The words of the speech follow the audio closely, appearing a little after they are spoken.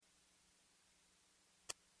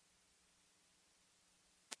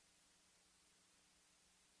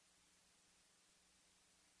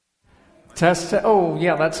Test. Oh,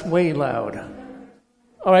 yeah, that's way loud.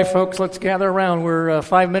 All right, folks, let's gather around. We're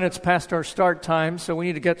 5 minutes past our start time, so we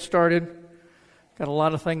need to get started. Got a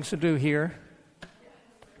lot of things to do here.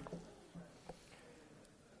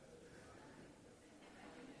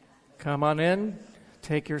 Come on in,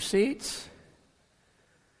 take your seats.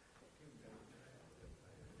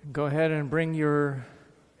 Go ahead and bring your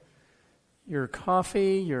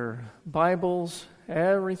coffee, your Bibles,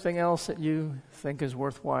 everything else that you think is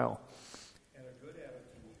worthwhile. And a good attitude.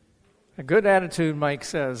 A good attitude, Mike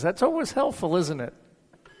says. That's always helpful, isn't it?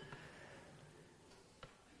 That's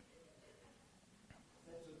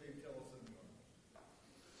what they tell us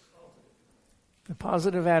in The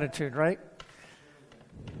positive attitude, right?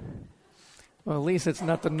 Well, at least it's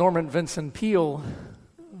not the Norman Vincent Peale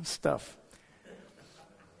stuff.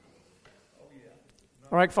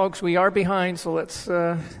 All right, folks, we are behind, so let's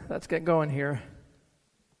get going here.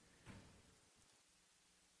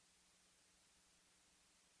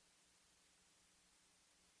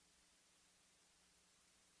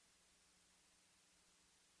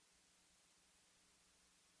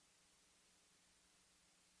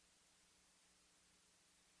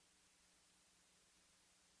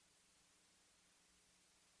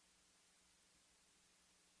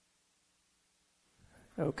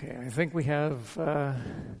 Okay, I think we have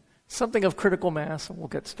something of critical mass, and we'll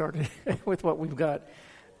get started with what we've got.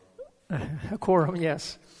 A quorum,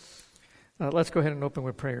 yes. Let's go ahead and open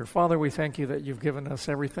with prayer. Father, we thank you that you've given us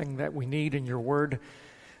everything that we need in your word,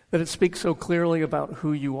 that it speaks so clearly about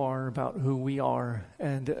who you are, about who we are,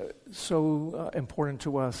 and so important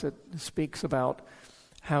to us. It speaks about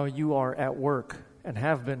how you are at work and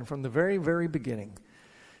have been from the very, very beginning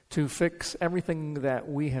to fix everything that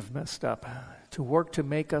we have messed up, to work to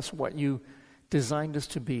make us what you designed us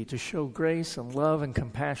to be, to show grace and love and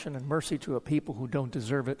compassion and mercy to a people who don't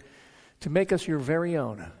deserve it, to make us your very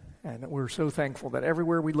own. And we're so thankful that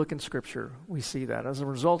everywhere we look in Scripture, we see that. As a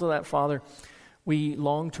result of that, Father, we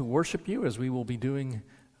long to worship you, as we will be doing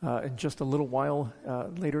in just a little while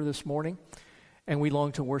later this morning. And we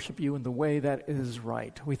long to worship you in the way that is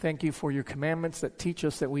right. We thank you for your commandments that teach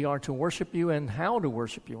us that we are to worship you and how to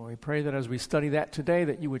worship you. And we pray that as we study that today,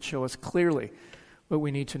 that you would show us clearly what we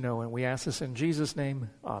need to know. And we ask this in Jesus' name.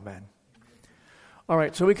 Amen. All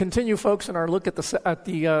right, so we continue, folks, in our look at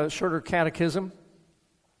the shorter catechism.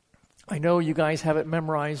 I know you guys have it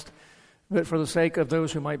memorized, but for the sake of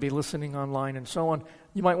those who might be listening online and so on,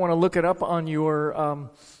 you might want to look it up on your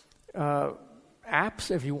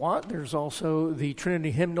apps if you want. There's also the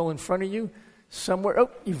Trinity hymnal in front of you somewhere.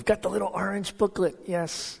 Oh, you've got the little orange booklet.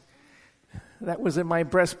 Yes. That was in my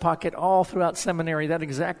breast pocket all throughout seminary, that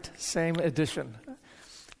exact same edition.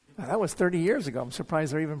 That was 30 years ago. I'm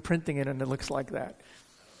surprised they're even printing it and it looks like that.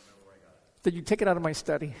 Did you take it out of my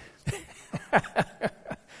study?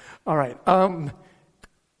 All right.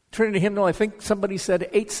 Trinity hymnal, I think somebody said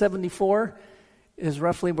 874 is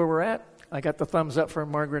roughly where we're at. I got the thumbs up from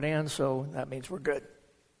Margaret Ann, so that means we're good.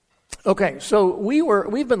 Okay, so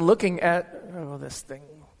we've been looking at this thing.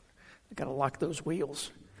 I got to lock those wheels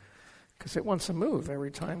because it wants to move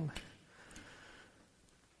every time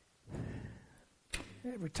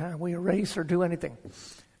we erase or do anything.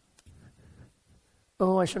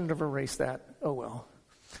 Oh, I shouldn't have erased that. Oh well.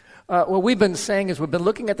 What we've been saying is we've been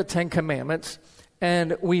looking at the Ten Commandments.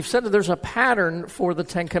 And we've said that there's a pattern for the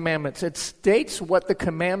Ten Commandments. It states what the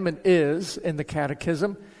commandment is in the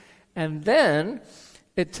Catechism, and then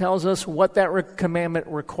it tells us what that commandment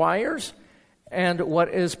requires and what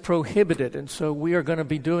is prohibited. And so we are going to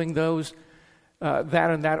be doing those,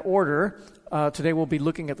 that in that order. Today we'll be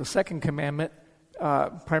looking at the second commandment,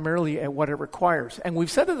 primarily at what it requires. And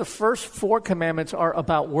we've said that the first four commandments are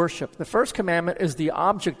about worship. The first commandment is the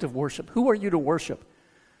object of worship. Who are you to worship?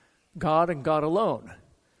 God and God alone.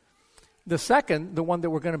 The second, the one that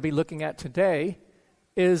we're going to be looking at today,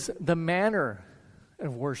 is the manner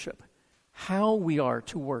of worship, how we are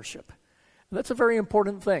to worship. And that's a very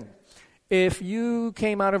important thing. If you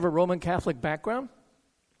came out of a Roman Catholic background,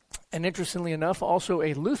 and interestingly enough, also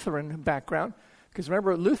a Lutheran background, because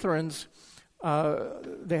remember, Lutherans,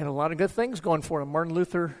 they had a lot of good things going for them. Martin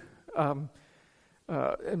Luther,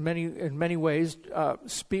 in many ways,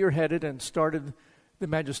 spearheaded and started the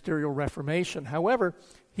magisterial Reformation. However,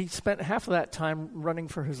 he spent half of that time running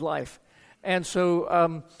for his life. And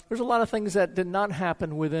so there's a lot of things that did not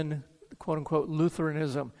happen within, quote-unquote,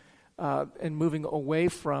 Lutheranism and moving away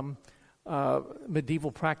from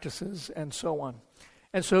medieval practices and so on.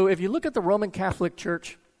 And so if you look at the Roman Catholic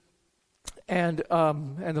Church and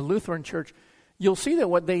the Lutheran Church, you'll see that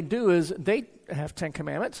what they do is they have 10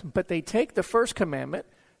 commandments, but they take the first commandment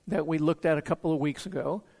that we looked at a couple of weeks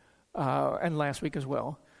ago, and last week as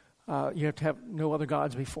well, You have to have no other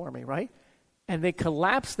gods before me, right? And they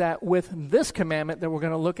collapse that with this commandment that we're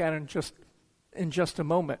going to look at in just a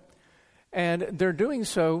moment. And they're doing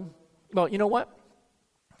so, well, you know what?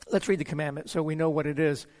 Let's read the commandment so we know what it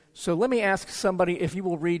is. So let me ask somebody if you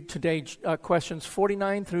will read today questions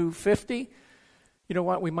 49 through 50. You know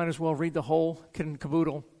what? We might as well read the whole kit and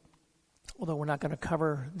caboodle, although we're not going to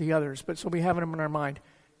cover the others. But so we have them in our mind.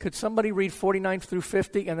 Could somebody read 49 through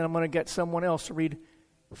 50, and then I'm going to get someone else to read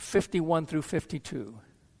 51 through 52.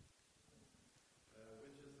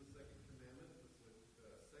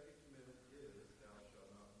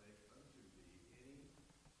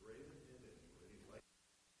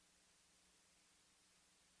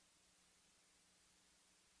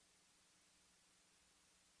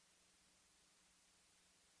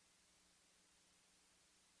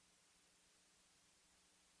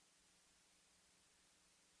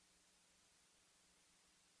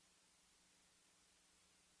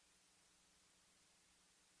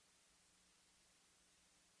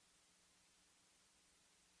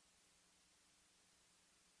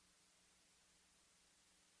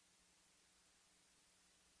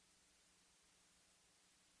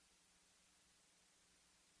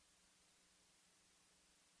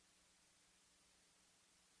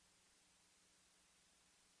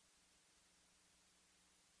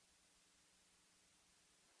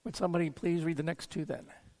 Would somebody please read the next two then?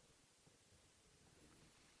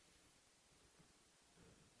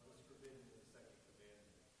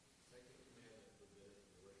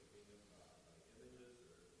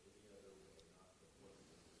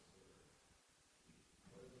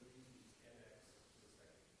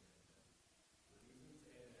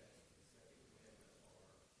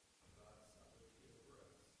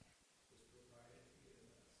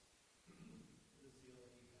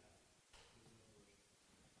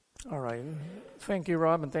 All right. Thank you,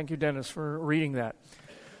 Rob, and thank you, Dennis, for reading that.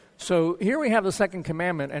 So here we have the second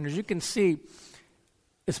commandment, and as you can see,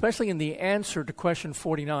 especially in the answer to question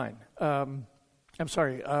 49,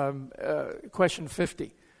 question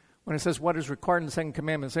 50, when it says what is required in the second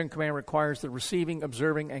commandment requires the receiving,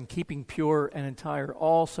 observing, and keeping pure and entire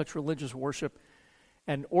all such religious worship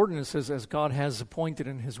and ordinances as God has appointed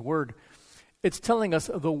in His Word. It's telling us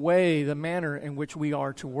the way, the manner in which we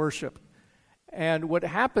are to worship. And what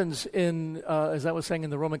happens in, as I was saying, in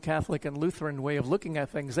the Roman Catholic and Lutheran way of looking at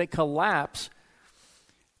things, they collapse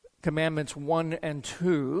commandments 1 and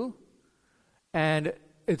 2, and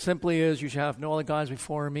it simply is, you shall have no other gods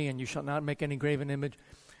before me, and you shall not make any graven image.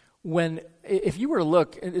 When, if you were to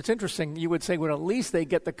look, it's interesting, you would say, well, at least they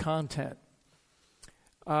get the content.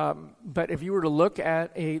 But if you were to look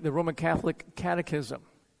at the Roman Catholic Catechism,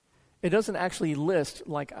 it doesn't actually list,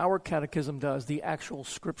 like our catechism does, the actual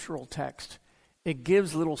scriptural text. It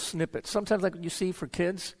gives little snippets, sometimes like you see for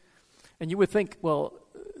kids, and you would think, well,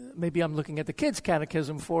 maybe I'm looking at the kids'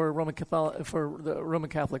 catechism for the Roman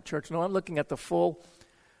Catholic Church. No, I'm looking at the full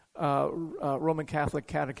Roman Catholic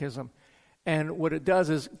Catechism, and what it does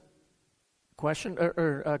is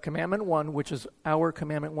commandment 1, which is our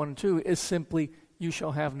commandment 1 and 2, is simply, you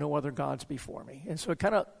shall have no other gods before me. And so it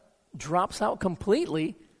kind of drops out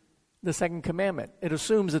completely the second commandment. It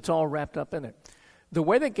assumes it's all wrapped up in it. The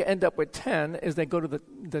way they end up with 10 is they go to the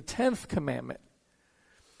 10th commandment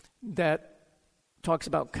that talks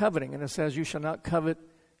about coveting, and it says, you shall not covet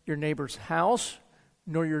your neighbor's house,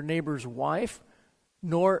 nor your neighbor's wife,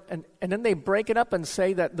 and then they break it up and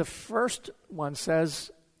say that the first one says,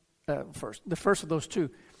 the first of those two,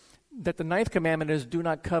 that the 9th commandment is, do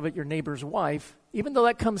not covet your neighbor's wife, even though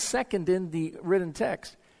that comes second in the written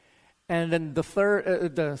text. And then the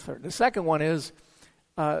second one is,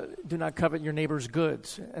 do not covet your neighbor's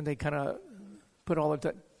goods. And they kind of put all of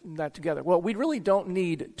that together. Well, we really don't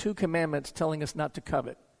need 2 commandments telling us not to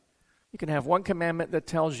covet. You can have 1 commandment that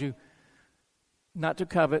tells you not to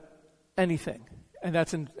covet anything. And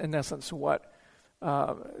that's in essence what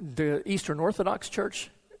the Eastern Orthodox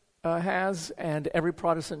Church has, and every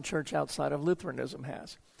Protestant church outside of Lutheranism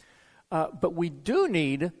has. But we do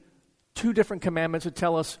need 2 different commandments that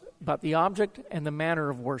tell us about the object and the manner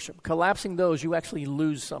of worship. Collapsing those, you actually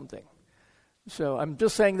lose something. So I'm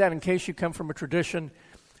just saying that in case you come from a tradition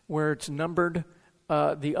where it's numbered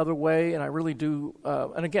the other way, and I really do,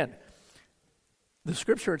 and again, the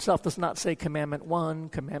Scripture itself does not say commandment 1,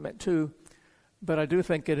 commandment 2, but I do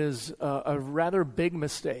think it is a rather big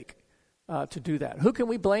mistake to do that. Who can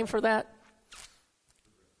we blame for that?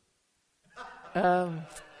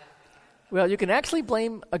 Well, you can actually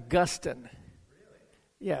blame Augustine. Really?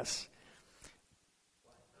 Yes.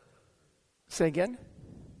 Say again?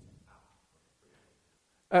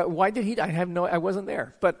 Why did he? I wasn't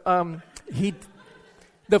there. But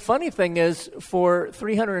the funny thing is, for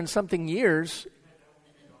 300 and something years,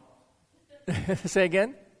 say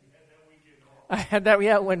again? I had that,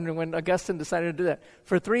 yeah, when Augustine decided to do that.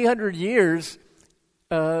 For 300 years,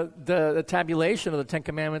 the tabulation of the Ten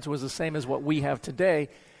Commandments was the same as what we have today.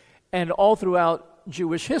 And all throughout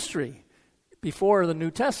Jewish history, before the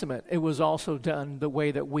New Testament, it was also done the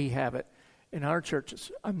way that we have it in our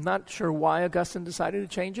churches. I'm not sure why Augustine decided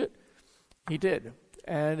to change it. He did.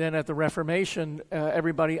 And then at the Reformation,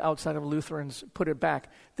 everybody outside of Lutherans put it back.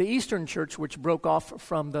 The Eastern Church, which broke off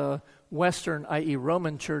from the Western, i.e.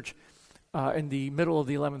 Roman Church, in the middle of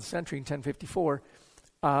the 11th century, in 1054,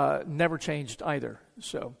 never changed either.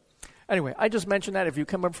 So anyway, I just mentioned that. If you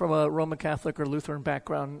come up from a Roman Catholic or Lutheran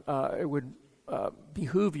background, it would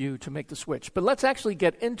behoove you to make the switch. But let's actually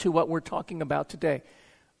get into what we're talking about today.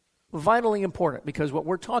 Vitally important, because what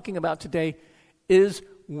we're talking about today is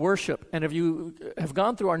worship. And if you have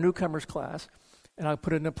gone through our newcomers class, and I'll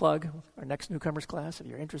put in a plug, our next newcomers class, if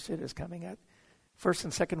you're interested, is coming at first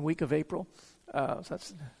and second week of April. So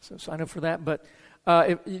sign up for that. But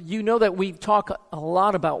you know that we talk a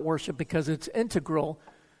lot about worship because it's integral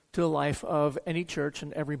to the life of any church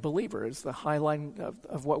and every believer. It's the highlight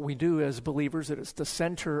of what we do as believers. It is the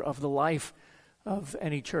center of the life of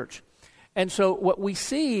any church. And so what we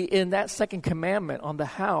see in that second commandment on the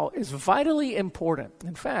how is vitally important.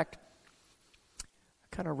 In fact, I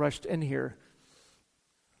kind of rushed in here.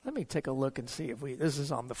 Let me take a look and see if this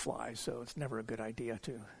is on the fly, so it's never a good idea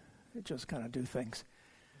to just kind of do things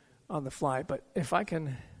on the fly. But if I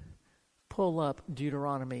can pull up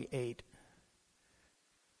Deuteronomy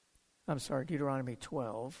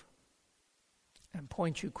 12, and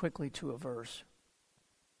point you quickly to a verse.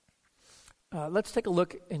 Let's take a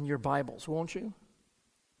look in your Bibles, won't you?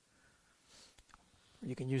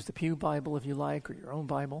 You can use the Pew Bible if you like, or your own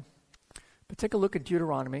Bible. But take a look at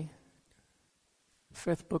Deuteronomy,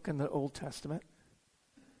 fifth book in the Old Testament.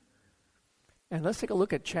 And let's take a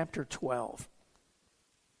look at chapter 12.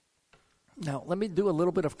 Now, let me do a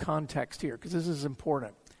little bit of context here, because this is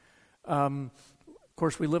important. Of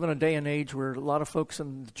course, we live in a day and age where a lot of folks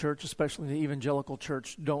in the church, especially the evangelical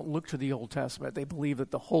church, don't look to the Old Testament. They believe that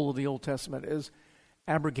the whole of the Old Testament is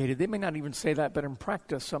abrogated. They may not even say that, but in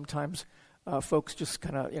practice, sometimes folks just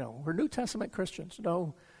kind of, we're New Testament Christians.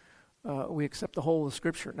 No, we accept the whole of the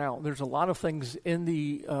Scripture. Now, there's a lot of things in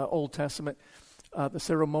the Old Testament, the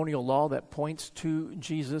ceremonial law that points to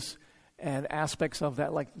Jesus, and aspects of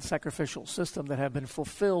that, like the sacrificial system, that have been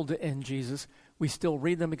fulfilled in Jesus. We still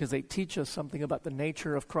read them because they teach us something about the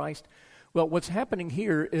nature of Christ. Well, what's happening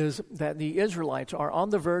here is that the Israelites are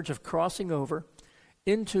on the verge of crossing over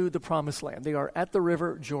into the Promised Land. They are at the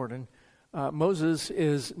river Jordan. Moses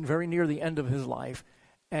is very near the end of his life,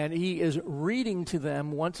 and he is reading to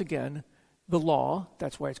them once again the law.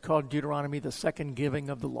 That's why it's called Deuteronomy, the second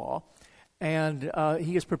giving of the law. And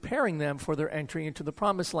he is preparing them for their entry into the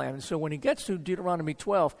Promised Land. And so when he gets to Deuteronomy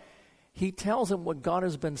 12, he tells them what God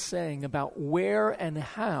has been saying about where and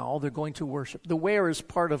how they're going to worship. The where is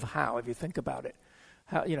part of how, if you think about it.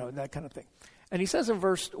 How, that kind of thing. And he says in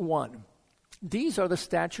verse 1, "These are the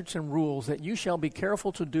statutes and rules that you shall be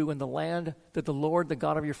careful to do in the land that the Lord, the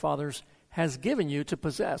God of your fathers, has given you to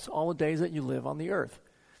possess all the days that you live on the earth."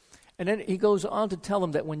 And then he goes on to tell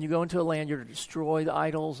them that when you go into a land, you're to destroy the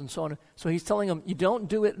idols and so on. So he's telling them, you don't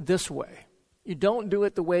do it this way. You don't do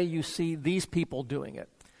it the way you see these people doing it.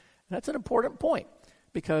 And that's an important point,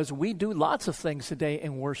 because we do lots of things today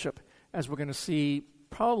in worship, as we're going to see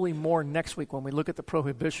probably more next week when we look at the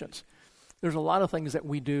prohibitions. There's a lot of things that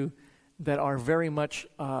we do that are very much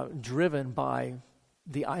driven by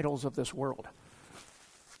the idols of this world.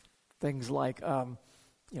 Things like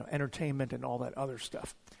entertainment and all that other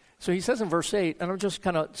stuff. So he says in verse 8, and I'm just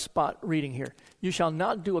kind of spot reading here, "You shall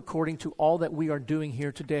not do according to all that we are doing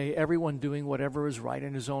here today, everyone doing whatever is right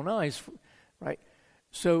in his own eyes." Right?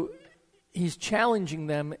 So he's challenging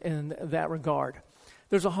them in that regard.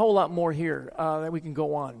 There's a whole lot more here that we can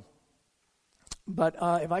go on. But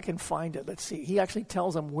if I can find it, let's see. He actually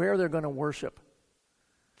tells them where they're going to worship.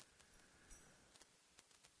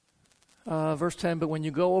 Verse 10, "But when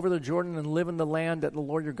you go over the Jordan and live in the land that the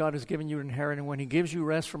Lord your God has given you to inherit, and when he gives you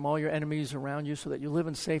rest from all your enemies around you so that you live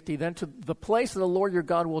in safety, then to the place that the Lord your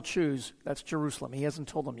God will choose," that's Jerusalem, he hasn't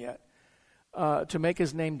told them yet, "to make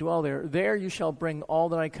his name dwell there, there you shall bring all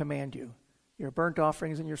that I command you, your burnt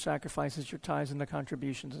offerings and your sacrifices, your tithes and the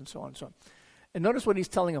contributions," and so on and so on. And notice what he's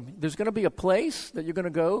telling them. There's going to be a place that you're going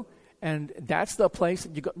to go, and that's the place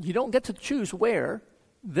that you go. You don't get to choose where.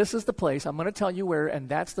 This is the place. I'm going to tell you where, and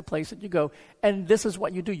that's the place that you go. And this is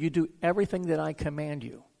what you do. You do everything that I command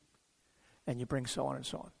you. And you bring so on and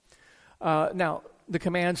so on. Now, the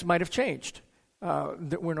commands might have changed.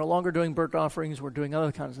 That we're no longer doing burnt offerings, we're doing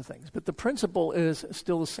other kinds of things. But the principle is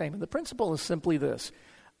still the same. And the principle is simply this.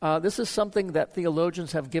 This is something that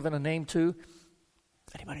theologians have given a name to.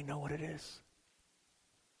 Anybody know what it is?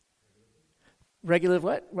 Regulative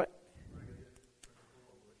what?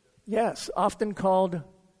 Yes, often called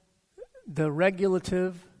the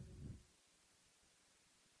regulative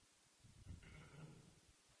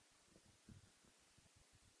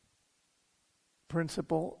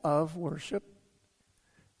principle of worship.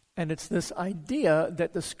 And it's this idea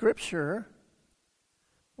that the Scripture,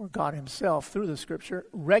 or God Himself through the Scripture,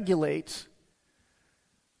 regulates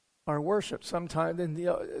our worship. Sometimes, in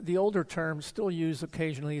the older term still used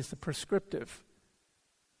occasionally, is the prescriptive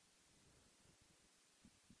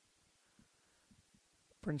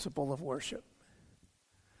principle of worship.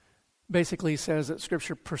 Basically says that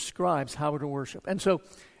Scripture prescribes how to worship. And so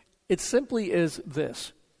it simply is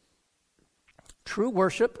this. True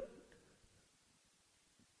worship,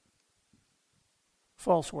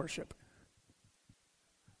 false worship.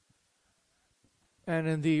 And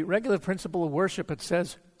in the regular principle of worship, it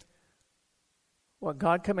says, what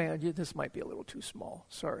God commands you, this might be a little too small,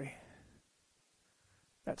 sorry.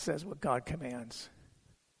 That says what God commands.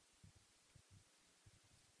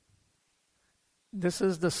 This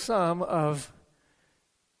is the sum of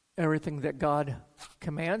everything that God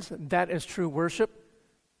commands. That is true worship.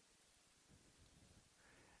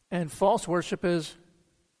 And false worship is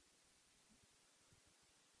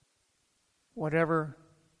whatever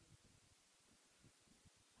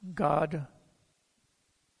God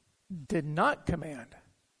did not command.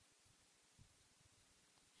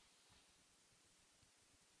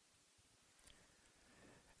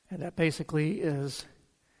 And that basically is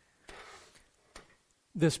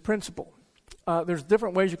this principle. There's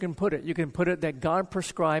different ways you can put it. You can put it that God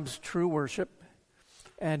prescribes true worship,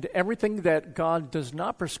 and everything that God does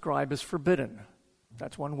not prescribe is forbidden.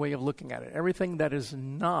 That's one way of looking at it. Everything that is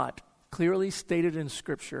not clearly stated in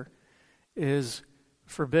Scripture is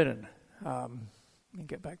forbidden. Let me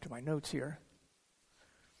get back to my notes here.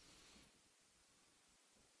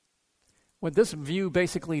 What this view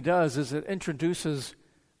basically does is it introduces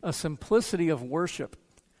a simplicity of worship,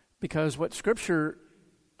 because what Scripture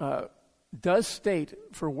does state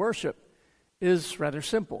for worship is rather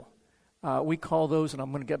simple. We call those, and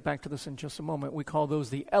I'm going to get back to this in just a moment, we call those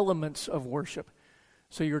the elements of worship.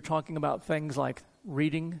 So you're talking about things like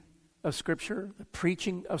reading of Scripture, the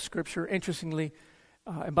preaching of Scripture. Interestingly,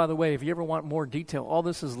 and by the way, if you ever want more detail, all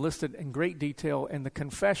this is listed in great detail in the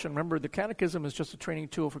Confession. Remember, the Catechism is just a training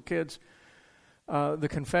tool for kids. The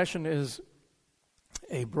Confession is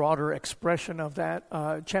a broader expression of that.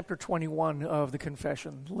 Chapter 21 of the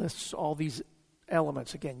Confession lists all these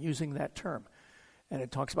elements, again, using that term. And it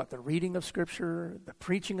talks about the reading of Scripture, the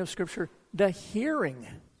preaching of Scripture, the hearing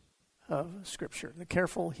of Scripture, the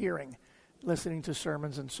careful hearing, listening to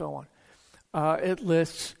sermons and so on. It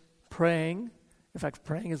lists praying. In fact,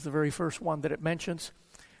 praying is the very first one that it mentions.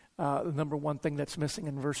 The number one thing that's missing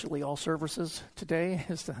in virtually all services today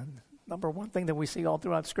is the number one thing that we see all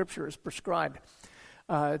throughout Scripture is prescribed.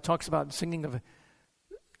 It talks about singing of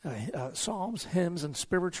psalms, hymns, and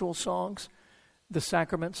spiritual songs, the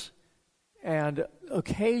sacraments, and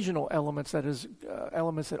occasional elements, that is,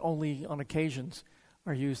 elements that only on occasions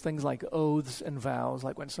are used, things like oaths and vows,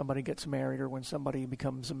 like when somebody gets married or when somebody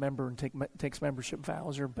becomes a member and takes membership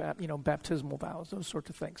vows or baptismal vows, those sorts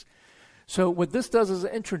of things. So what this does is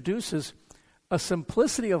it introduces a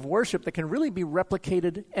simplicity of worship that can really be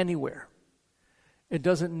replicated anywhere. It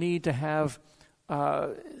doesn't need to have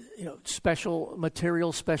special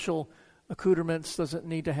materials, special accoutrements, doesn't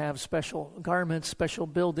need to have special garments, special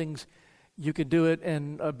buildings. You could do it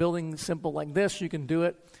in a building simple like this. You can do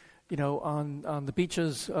it, on the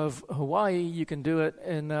beaches of Hawaii. You can do it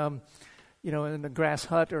in, in a grass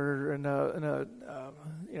hut or in a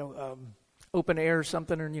open air or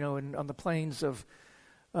something, or on the plains of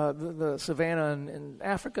the savannah in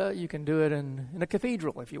Africa. You can do it in a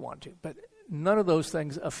cathedral if you want to. But none of those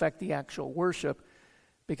things affect the actual worship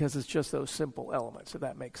because it's just those simple elements, if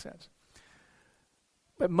that makes sense.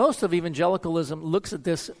 But most of evangelicalism looks at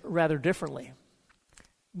this rather differently.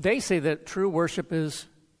 They say that true worship is,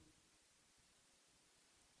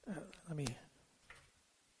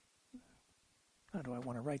 how do I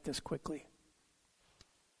want to write this quickly?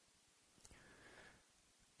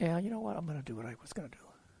 Yeah, you know what? I'm going to do what I was going to do.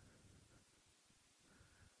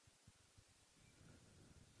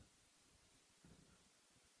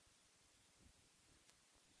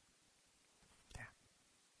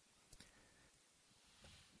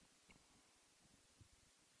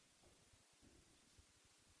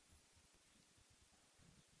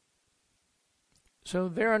 So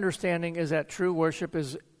their understanding is that true worship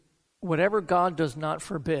is whatever God does not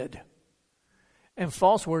forbid. And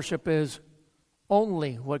false worship is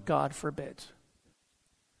only what God forbids.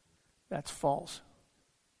 That's false.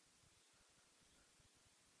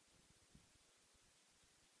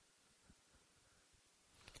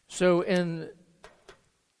 So in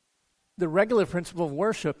the regular principle of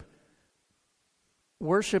worship,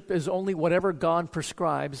 worship is only whatever God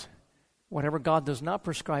prescribes. Whatever God does not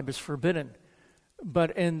prescribe is forbidden.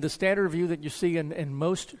 But in the standard view that you see in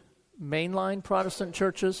most mainline Protestant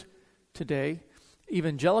churches today,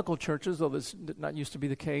 evangelical churches, though this did not used to be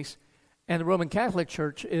the case, and the Roman Catholic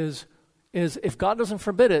Church is if God doesn't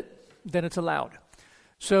forbid it, then it's allowed.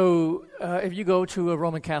 So if you go to a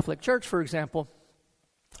Roman Catholic church, for example,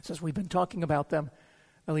 since we've been talking about them,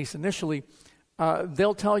 at least initially,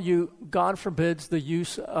 they'll tell you God forbids the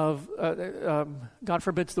use of, God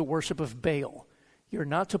forbids the worship of Baal. You're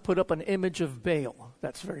not to put up an image of Baal.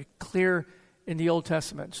 That's very clear in the Old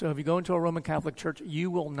Testament. So if you go into a Roman Catholic church, you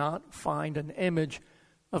will not find an image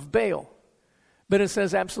of Baal. But it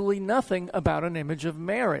says absolutely nothing about an image of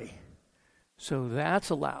Mary. So that's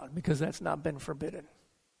allowed because that's not been forbidden.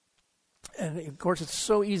 And of course, it's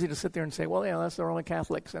so easy to sit there and say, well, yeah, that's the Roman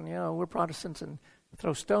Catholics, and we're Protestants, and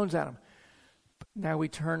throw stones at them. But now we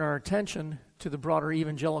turn our attention to the broader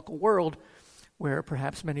evangelical world, where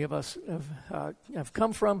perhaps many of us have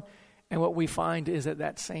come from, and what we find is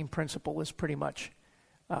that same principle is pretty much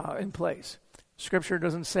in place. Scripture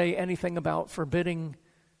doesn't say anything about forbidding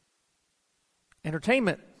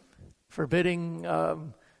entertainment, forbidding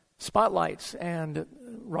spotlights and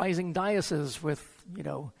rising dioceses with,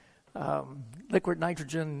 liquid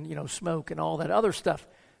nitrogen, smoke and all that other stuff.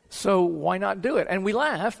 So why not do it? And we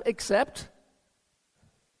laugh, except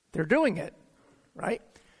they're doing it, right?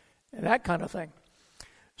 And that kind of thing.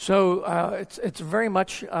 So it's very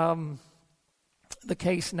much the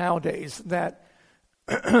case nowadays that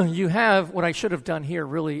you have, what I should have done here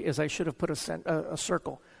really is I should have put a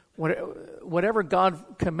circle. Whatever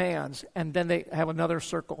God commands, and then they have another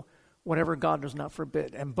circle, whatever God does not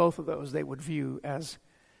forbid. And both of those they would view as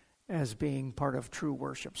being part of true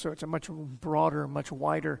worship. So it's a much broader, much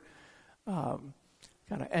wider kind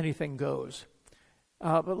of anything goes.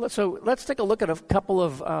 But let's take a look at a couple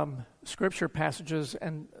of scripture passages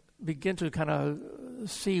and begin to kind of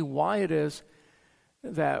see why it is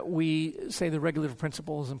that we say the regulative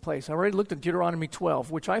principle is in place. I already looked at Deuteronomy 12,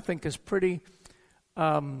 which I think is pretty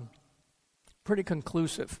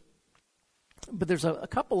conclusive. But there's a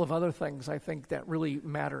couple of other things I think that really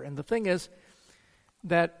matter. And the thing is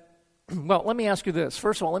that, well, let me ask you this.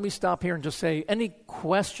 First of all, let me stop here and just say, any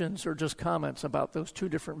questions or just comments about those two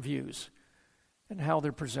different views and how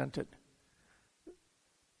they're presented?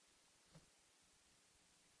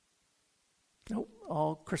 Nope,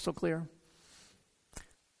 all crystal clear?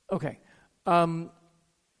 Okay.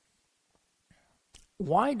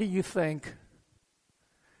 Why do you think,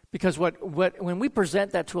 because when we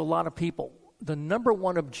present that to a lot of people, the number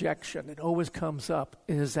one objection that always comes up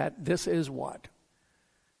is that this is what?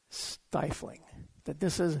 Stifling. That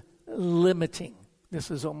this is limiting.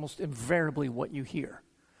 This is almost invariably what you hear.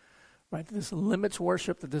 Right? This limits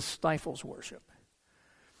worship, that this stifles worship.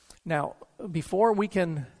 Now, before we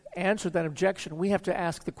can answer that objection, we have to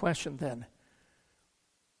ask the question then,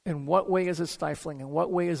 in what way is it stifling? In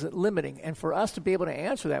what way is it limiting? And for us to be able to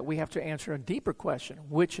answer that, we have to answer a deeper question,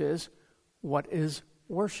 which is, what is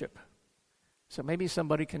worship? So maybe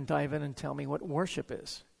somebody can dive in and tell me what worship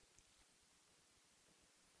is.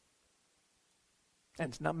 And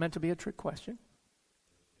it's not meant to be a trick question.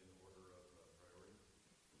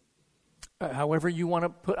 However you want to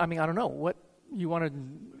put, I don't know, what you want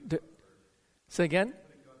to say again?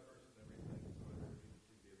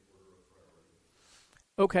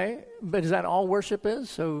 Okay, but is that all worship is?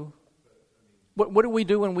 So what do we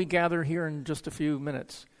do when we gather here in just a few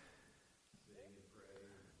minutes?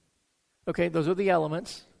 Okay, those are the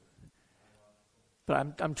elements.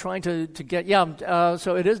 But I'm trying to get,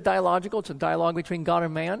 so it is dialogical. It's a dialogue between God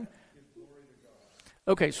and man.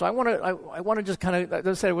 Okay, so I want to just kind of, as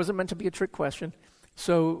I said, it wasn't meant to be a trick question.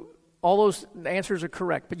 So all those answers are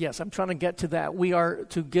correct. But yes, I'm trying to get to that. We are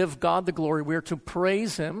to give God the glory. We are to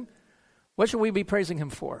praise Him. What should we be praising Him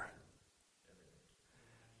for?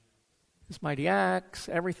 His mighty acts,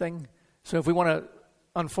 everything. So if we want to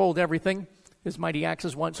unfold everything, His mighty acts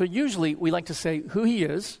is one. So usually we like to say who He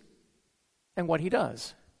is and what He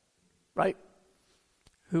does, right?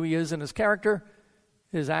 Who He is in His character,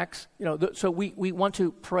 His acts. So we want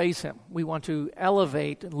to praise Him. We want to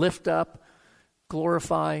elevate, lift up,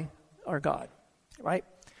 glorify our God, right?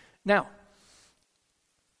 Now,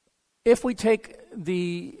 if we take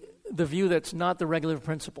the the view that's not the regulative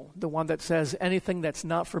principle, the one that says anything that's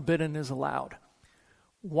not forbidden is allowed.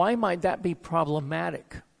 Why might that be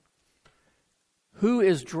problematic? Who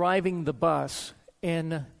is driving the bus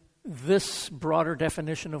in this broader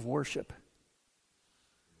definition of worship?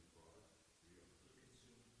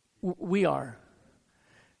 We are.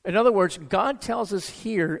 In other words, God tells us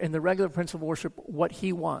here in the regular principle of worship what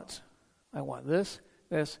he wants. I want this,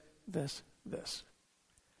 this, this, this.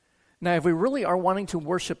 Now, if we really are wanting to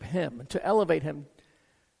worship him, to elevate him,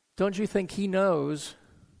 don't you think he knows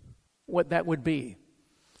what that would be?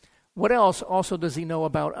 What else also does he know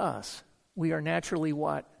about us? We are naturally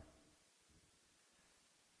what?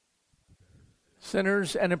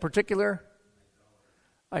 Sinners, and in particular,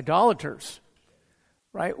 idolaters.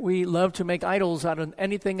 Right? We love to make idols out of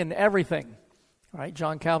anything and everything. Right?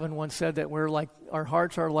 John Calvin once said that our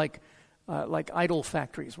hearts are like idol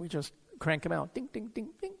factories. We just crank them out. Ding, ding, ding,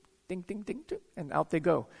 ding, ding, ding, ding, ding, and out they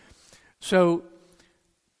go. So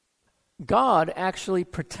God actually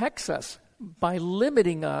protects us by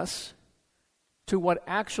limiting us to what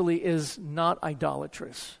actually is not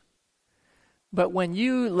idolatrous. But when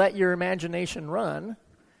you let your imagination run,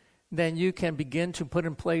 then you can begin to put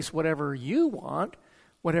in place whatever you want,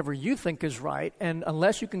 whatever you think is right, and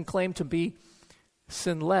unless you can claim to be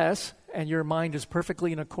sinless and your mind is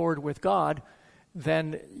perfectly in accord with God,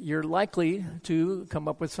 then you're likely to come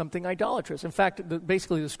up with something idolatrous. In fact,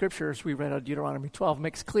 basically the scriptures we read out of Deuteronomy 12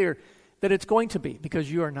 makes clear that it's going to be,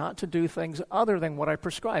 because you are not to do things other than what I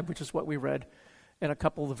prescribe, which is what we read in a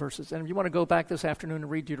couple of the verses. And if you want to go back this afternoon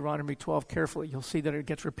and read Deuteronomy 12 carefully, you'll see that it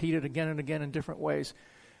gets repeated again and again in different ways.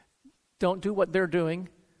 Don't do what they're doing.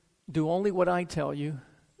 Do only what I tell you.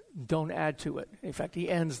 Don't add to it. In fact, he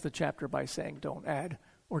ends the chapter by saying, don't add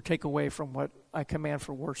or take away from what I command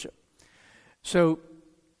for worship. So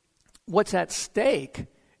what's at stake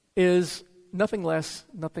is nothing less,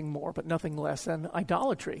 nothing more, but nothing less than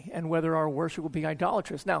idolatry, and whether our worship will be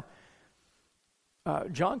idolatrous. Now,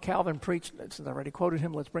 John Calvin preached, since I already quoted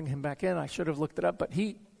him, let's bring him back in. I should have looked it up, but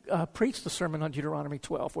he preached a sermon on Deuteronomy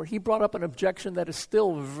 12 where he brought up an objection that is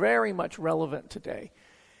still very much relevant today,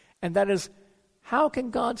 and that is, how can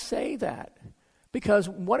God say that? Because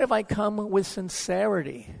what if I come with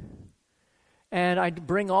sincerity and I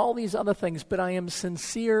bring all these other things, but I am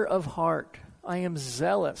sincere of heart, I am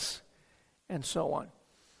zealous, and so on.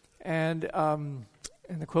 And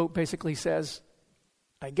the quote basically says,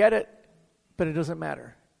 I get it, but it doesn't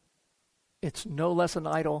matter. It's no less an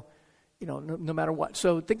idol, no matter what.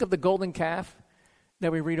 So think of the golden calf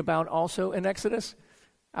that we read about also in Exodus.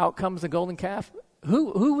 Out comes the golden calf.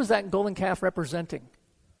 Who was that golden calf representing?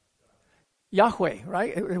 Yahweh,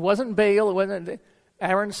 right? It wasn't Baal. It wasn't.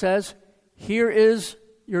 Aaron says, here is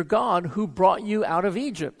your God who brought you out of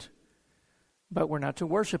Egypt. But we're not to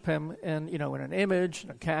worship him in an image,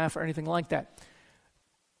 in a calf, or anything like that.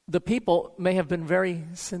 The people may have been very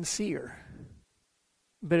sincere,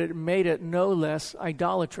 but it made it no less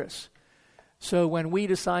idolatrous. So when we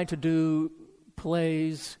decide to do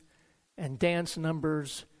plays and dance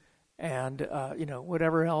numbers and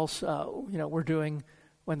whatever else we're doing,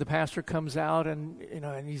 when the pastor comes out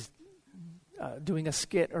and he's doing a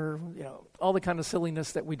skit or all the kind of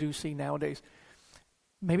silliness that we do see nowadays,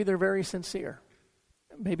 maybe they're very sincere,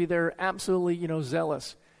 maybe they're absolutely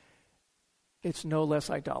zealous. It's no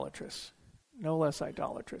less idolatrous, no less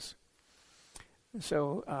idolatrous.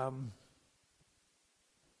 So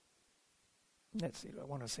let's see. Do I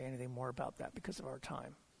want to say anything more about that because of our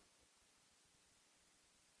time?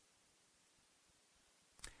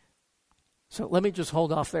 So let me just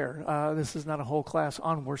hold off there. This is not a whole class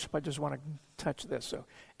on worship. I just want to touch this. So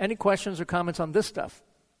any questions or comments on this stuff?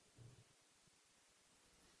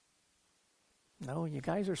 No, you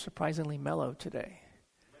guys are surprisingly mellow today.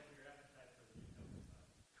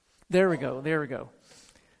 There we go.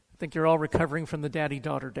 I think you're all recovering from the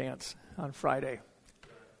daddy-daughter dance on Friday.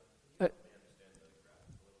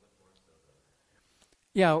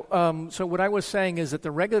 So what I was saying is that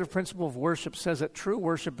the regulative principle of worship says that true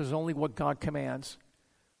worship is only what God commands.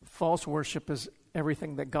 False worship is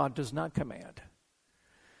everything that God does not command.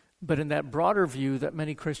 But in that broader view that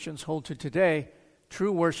many Christians hold to today,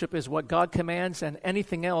 true worship is what God commands and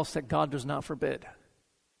anything else that God does not forbid.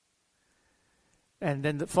 And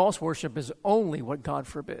then the false worship is only what God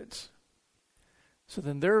forbids. So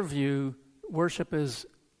in their view, worship is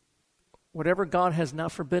whatever God has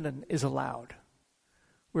not forbidden is allowed.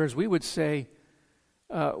 Whereas we would say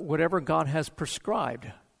whatever God has prescribed,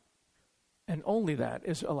 and only that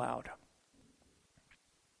is allowed.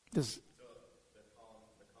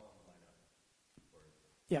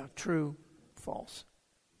 Yeah, true, false.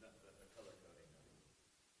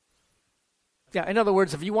 Yeah, in other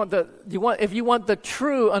words, if you want the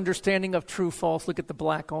true understanding of true false, look at the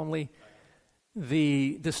black only.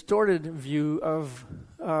 The distorted view of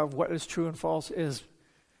what is true and false is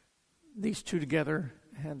these two together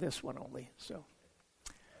and this one only. So,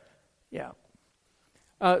 yeah.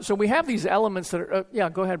 So we have these elements that are. Yeah,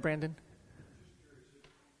 go ahead, Brandon.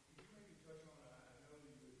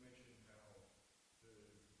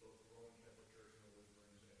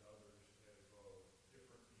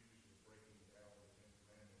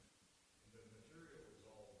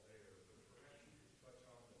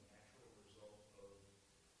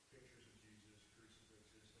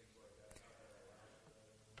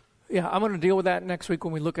 Yeah, I'm going to deal with that next week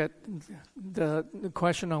when we look at the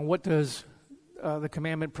question on what does the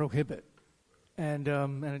commandment prohibit, and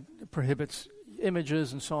it prohibits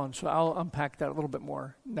images and so on. So I'll unpack that a little bit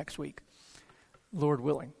more next week, Lord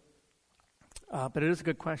willing. But it is a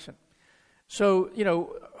good question. So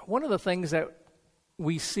one of the things that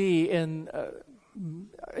we see in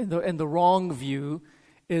the wrong view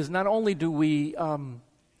is not only do we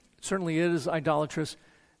certainly it is idolatrous.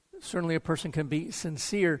 Certainly a person can be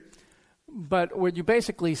sincere. But what you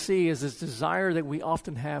basically see is this desire that we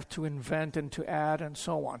often have to invent and to add and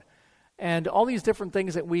so on. And all these different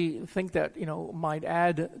things that we think that, might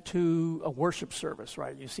add to a worship service,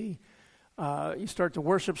 right? You see, you start the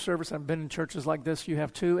worship service. I've been in churches like this. You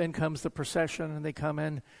have two, in comes the procession, and they come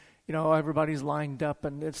in, everybody's lined up.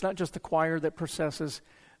 And it's not just the choir that processes,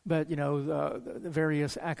 but, the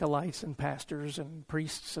various acolytes and pastors and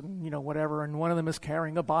priests and, whatever. And one of them is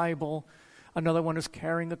carrying a Bible. Another one is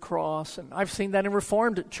carrying a cross. And I've seen that in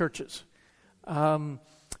Reformed churches. Not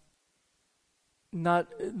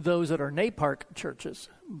those that are NAPARC churches,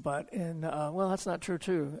 but in, that's not true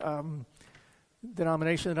too.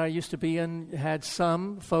 Denomination that I used to be in had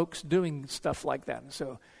some folks doing stuff like that.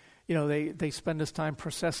 So, they spend this time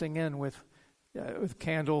processing in with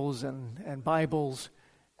candles and Bibles.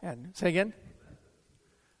 And say again?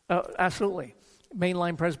 Absolutely.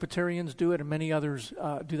 Mainline Presbyterians do it, and many others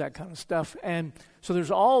do that kind of stuff. And so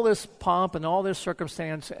there's all this pomp and all this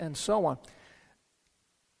circumstance and so on.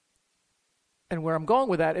 And where I'm going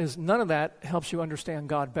with that is none of that helps you understand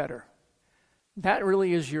God better. That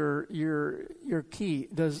really is your key.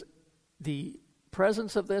 Does the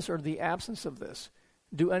presence of this or the absence of this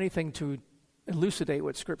do anything to elucidate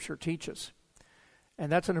what Scripture teaches?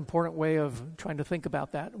 And that's an important way of trying to think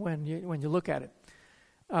about that when you look at it.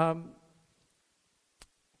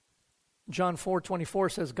 John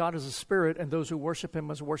 4:24 says, God is a spirit, and those who worship him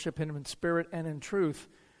must worship him in spirit and in truth.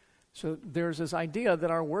 So there's this idea that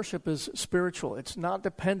our worship is spiritual. It's not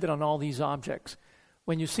dependent on all these objects.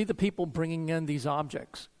 When you see the people bringing in these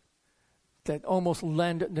objects that almost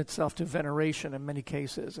lend itself to veneration in many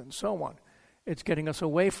cases and so on, it's getting us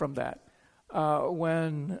away from that.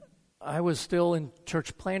 When I was still in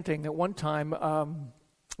church planting at one time,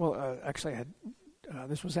 actually I had,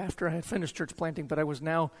 this was after I had finished church planting, but I was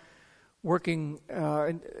now working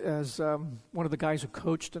as one of the guys who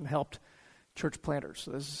coached and helped church planters.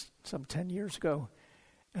 So this is some 10 years ago.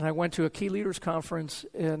 And I went to a key leaders conference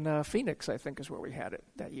in Phoenix, I think is where we had it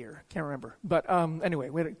that year. Can't remember. But anyway,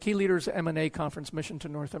 we had a key leaders M&A conference, Mission to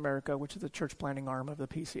North America, which is the church planting arm of the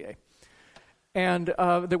PCA. And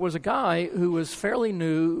there was a guy who was fairly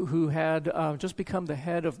new who had just become the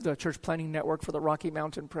head of the church planting network for the Rocky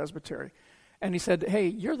Mountain Presbytery. And he said, hey,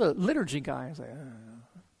 you're the liturgy guy. I was like,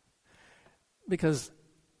 because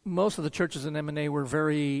most of the churches in M&A were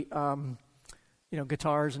very,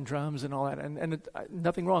 guitars and drums and all that. And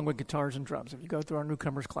nothing wrong with guitars and drums. If you go through our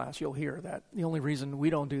newcomers class, you'll hear that. The only reason we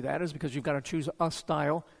don't do that is because you've got to choose a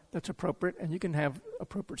style that's appropriate, and you can have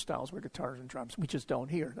appropriate styles with guitars and drums. We just don't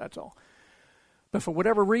hear, that's all. But for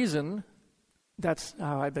whatever reason, that's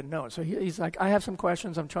how I've been known. So he's like, I have some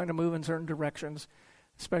questions. I'm trying to move in certain directions,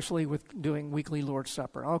 especially with doing weekly Lord's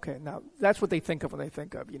Supper. Okay, now that's what they think of when they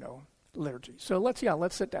think of, liturgy. So let's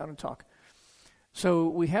sit down and talk. So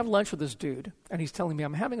we have lunch with this dude, and he's telling me,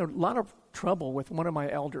 I'm having a lot of trouble with one of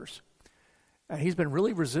my elders. And he's been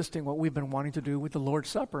really resisting what we've been wanting to do with the Lord's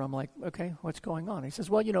Supper. I'm like, okay, what's going on? He says,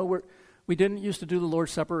 well, we didn't used to do the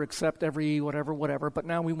Lord's Supper except every whatever, but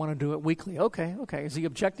now we want to do it weekly. Okay. Is he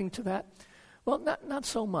objecting to that? Well, not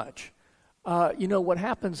so much. What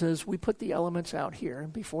happens is we put the elements out here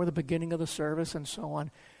before the beginning of the service and so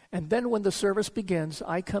on. And then when the service begins,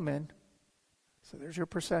 I come in. So there's your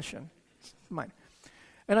procession. It's mine.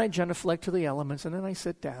 And I genuflect to the elements, and then I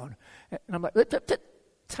sit down. And I'm like,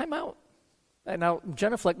 time out. And now,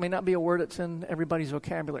 genuflect may not be a word that's in everybody's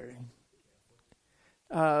vocabulary.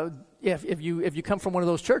 If you come from one of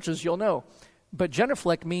those churches, you'll know. But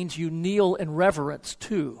genuflect means you kneel in reverence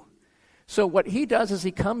too. So what he does is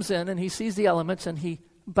he comes in and he sees the elements and he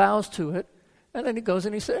bows to it, and then he goes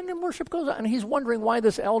and he says, and then worship goes on. And he's wondering why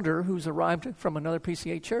this elder who's arrived from another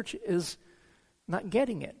PCA church is not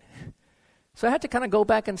getting it. So I had to kind of go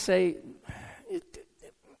back and say,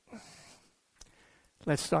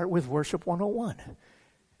 let's start with Worship 101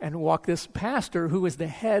 and walk this pastor who is the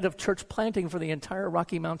head of church planting for the entire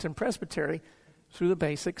Rocky Mountain Presbytery through the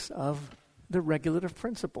basics of the regulative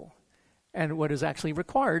principle and what is actually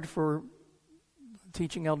required for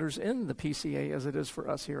teaching elders in the PCA as it is for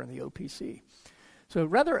us here in the OPC. So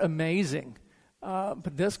rather amazing,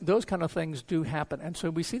 but those kind of things do happen. And so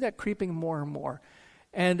we see that creeping more and more.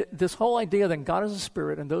 And this whole idea that God is a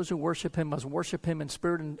spirit and those who worship him must worship him in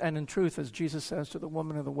spirit and in truth, as Jesus says to the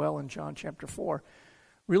woman of the well in John chapter 4,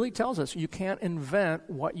 really tells us you can't invent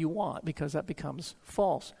what you want because that becomes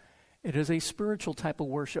false. It is a spiritual type of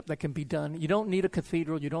worship that can be done. You don't need a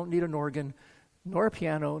cathedral, you don't need an organ, nor a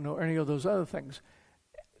piano, nor any of those other things.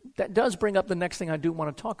 That does bring up the next thing I do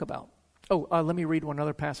want to talk about. Let me read one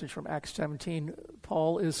other passage from Acts 17.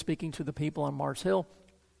 Paul is speaking to the people on Mars Hill.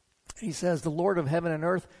 He says, "The Lord of heaven and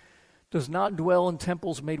earth does not dwell in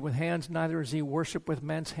temples made with hands, neither is he worshipped with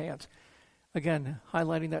men's hands." Again,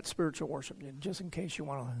 highlighting that spiritual worship, just in case you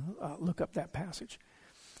want to look up that passage.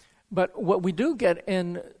 But what we do get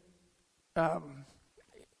in the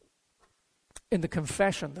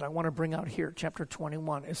confession that I want to bring out here, chapter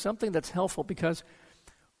 21, is something that's helpful because,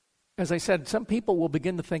 as I said, some people will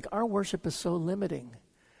begin to think our worship is so limiting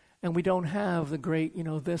and we don't have the great,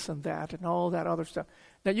 this and that and all that other stuff.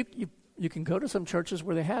 Now, you can go to some churches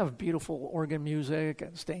where they have beautiful organ music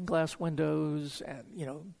and stained glass windows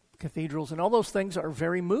and, cathedrals, and all those things are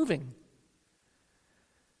very moving.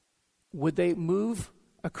 Would they move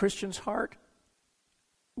a Christian's heart?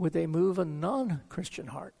 Would they move a non-Christian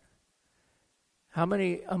heart? How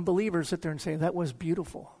many unbelievers sit there and say, that was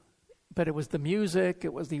beautiful, but it was the music,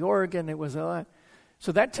 it was the organ, it was all that.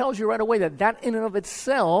 So that tells you right away that in and of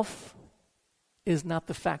itself is not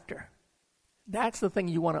the factor. That's the thing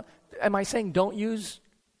you want to... Am I saying don't use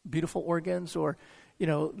beautiful organs or,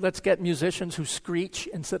 let's get musicians who screech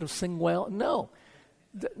instead of sing well? No.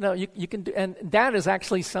 No, you can do... And that is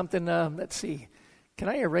actually something... let's see. Can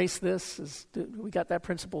I erase this? We got that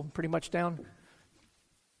principle pretty much down.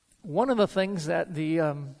 One of the things that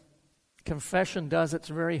the confession does that's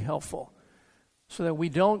very helpful so that we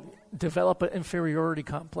don't develop an inferiority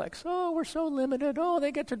complex. Oh, we're so limited. Oh,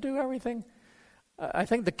 they get to do everything. I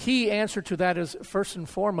think the key answer to that is, first and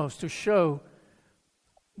foremost, to show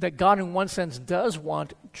that God, in one sense, does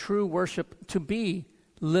want true worship to be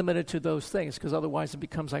limited to those things, because otherwise it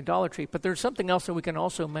becomes idolatry. But there's something else that we can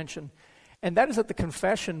also mention, and that is that the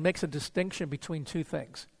confession makes a distinction between two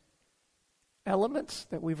things. Elements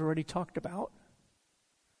that we've already talked about,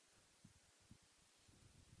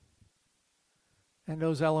 and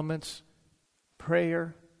those elements,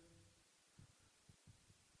 prayer,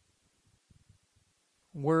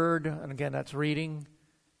 word, and again, that's reading,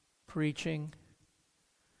 preaching,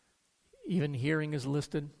 even hearing is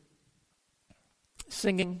listed,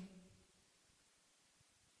 singing,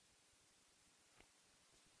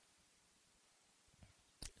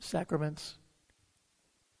 sacraments,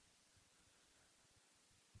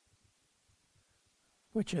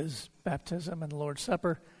 which is baptism and the Lord's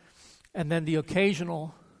Supper, and then the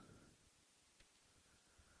occasional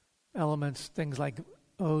elements, things like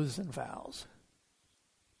oaths and vows.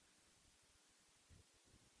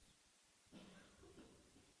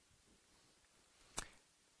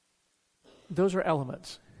 Those are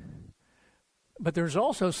elements. But there's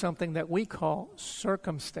also something that we call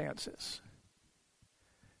circumstances.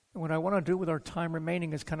 And what I want to do with our time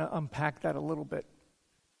remaining is kind of unpack that a little bit.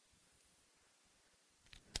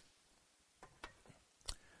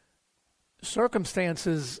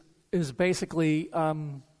 Circumstances is basically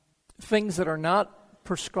things that are not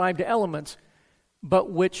prescribed elements,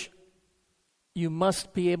 but which you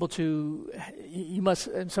must be able to, you must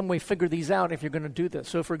in some way figure these out if you're going to do this.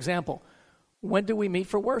 So, for example, when do we meet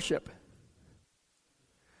for worship?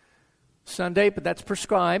 Sunday, but that's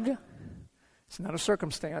prescribed. It's not a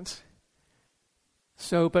circumstance.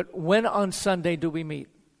 So, but when on Sunday do we meet?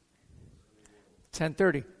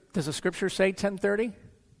 10:30. Does the scripture say 10:30?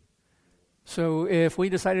 So if we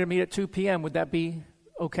decided to meet at 2 p.m., would that be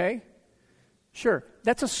okay? Sure.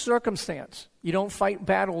 That's a circumstance. You don't fight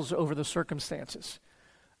battles over the circumstances,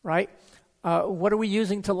 right? What are we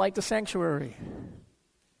using to light the sanctuary?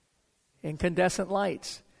 Incandescent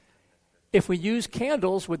lights. If we use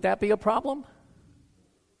candles, would that be a problem?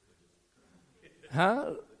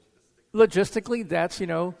 Huh? Logistically, that's,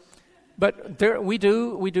 but there we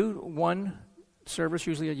do one service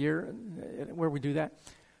usually a year where we do that.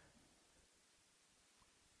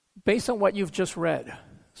 based on what you've just read,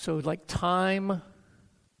 so like time,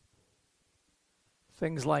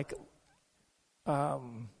 things like, what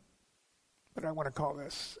do I want to call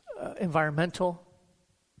this? Environmental,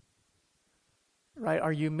 right?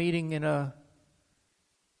 Are you meeting in a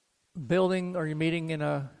building? Are you meeting in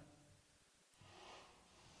a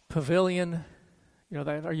pavilion?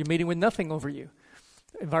 Are you meeting with nothing over you?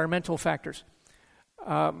 Environmental factors.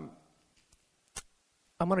 I'm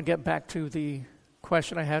going to get back to the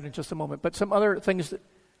question I had in just a moment. But some other things that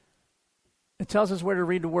it tells us where to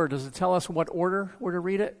read the word. Does it tell us what order we're to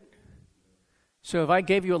read it? So if I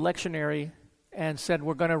gave you a lectionary and said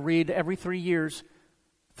we're going to read every 3 years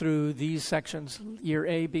through these sections, year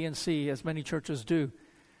A, B, and C, as many churches do,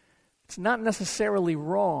 it's not necessarily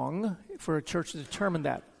wrong for a church to determine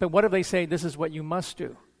that. But what if they say this is what you must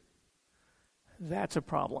do? That's a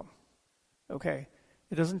problem. Okay.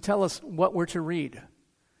 It doesn't tell us what we're to read.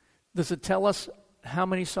 Does it tell us how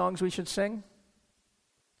many songs we should sing?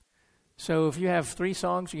 So if you have 3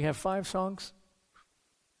 songs, you have 5 songs?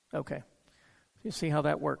 Okay. You see how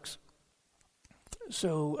that works.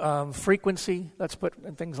 So frequency, let's put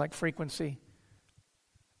in things like frequency.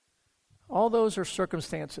 All those are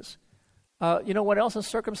circumstances. You know what else is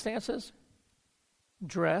circumstances?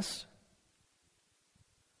 Dress.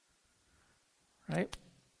 Right?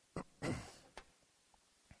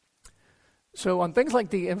 So on things like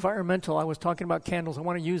the environmental, I was talking about candles. I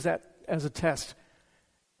want to use that as a test.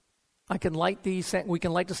 We can light the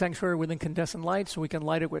sanctuary with incandescent lights. We can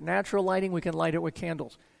light it with natural lighting. We can light it with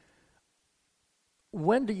candles.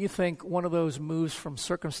 When do you think one of those moves from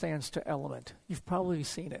circumstance to element? You've probably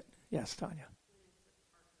seen it. Yes, Tanya.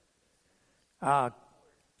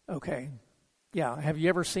 Okay. Yeah. Have you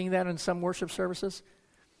ever seen that in some worship services?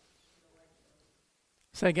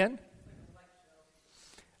 Say again?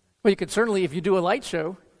 Well, you could certainly, if you do a light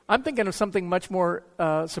show, I'm thinking of something much more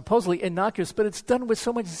supposedly innocuous, but it's done with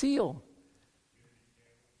so much zeal.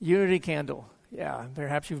 Unity candle. Yeah,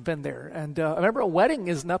 perhaps you've been there. And remember, a wedding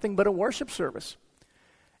is nothing but a worship service.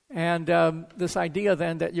 And this idea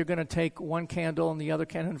then that you're going to take one candle and the other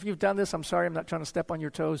candle. And if you've done this, I'm sorry, I'm not trying to step on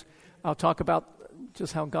your toes. I'll talk about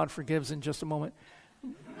just how God forgives in just a moment.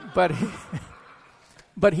 But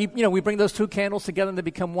we bring those 2 candles together and they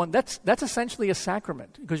become one. That's essentially a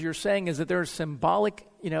sacrament, because you're saying is that there's symbolic,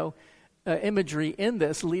 imagery in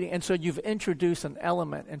this leading, and so you've introduced an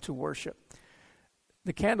element into worship.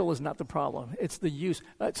 The candle is not the problem; it's the use.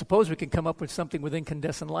 Suppose we could come up with something with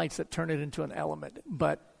incandescent lights that turn it into an element,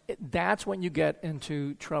 but that's when you get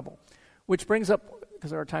into trouble. Which brings up,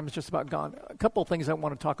 because our time is just about gone, a couple of things I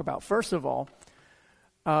want to talk about. First of all,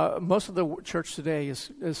 most of the church today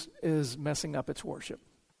is messing up its worship.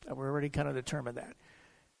 We're already kind of determined that.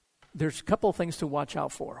 There's a couple of things to watch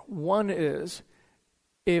out for. One is,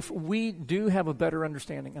 if we do have a better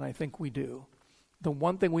understanding, and I think we do, the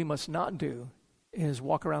one thing we must not do is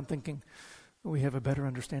walk around thinking we have a better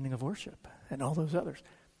understanding of worship and all those others.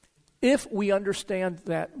 If we understand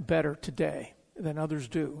that better today than others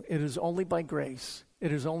do, it is only by grace.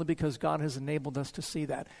 It is only because God has enabled us to see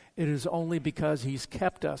that. It is only because He's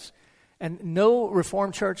kept us. And no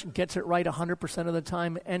Reformed church gets it right 100% of the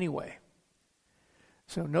time anyway.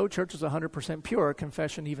 So no church is 100% pure.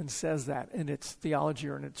 Confession even says that in its theology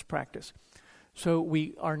or in its practice. So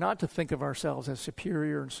we are not to think of ourselves as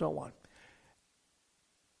superior and so on.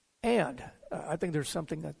 And I think there's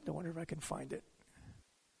something that, I wonder if I can find it.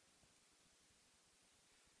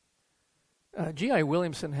 G.I.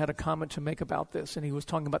 Williamson had a comment to make about this, and he was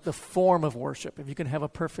talking about the form of worship. If you can have a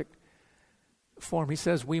perfect form, he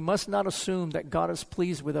says, we must not assume that God is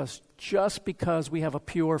pleased with us just because we have a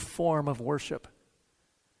pure form of worship.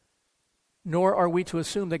 Nor are we to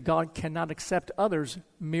assume that God cannot accept others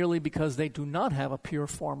merely because they do not have a pure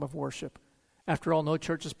form of worship. After all, no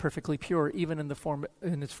church is perfectly pure, even in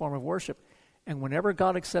its form of worship. And whenever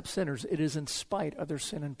God accepts sinners, it is in spite of their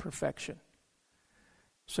sin and perfection.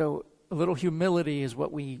 So a little humility is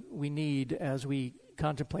what we need as we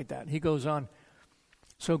contemplate that. He goes on,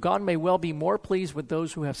 so God may well be more pleased with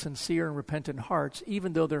those who have sincere and repentant hearts,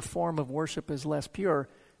 even though their form of worship is less pure,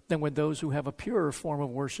 than with those who have a purer form of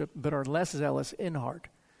worship but are less zealous in heart.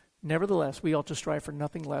 Nevertheless, we ought to strive for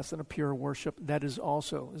nothing less than a pure worship that is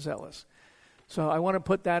also zealous. So I want to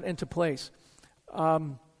put that into place.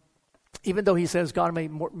 Even though he says God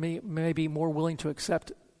may be more willing to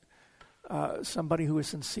accept somebody who is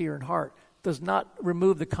sincere in heart, does not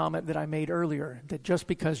remove the comment that I made earlier, that just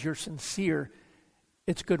because you're sincere,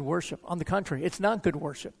 it's good worship. On the contrary, it's not good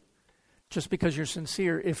worship. Just because you're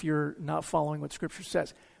sincere if you're not following what Scripture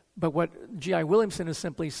says. But what G.I. Williamson is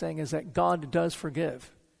simply saying is that God does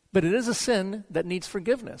forgive. But it is a sin that needs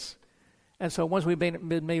forgiveness. And so once we've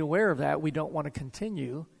been made aware of that, we don't want to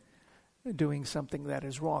continue doing something that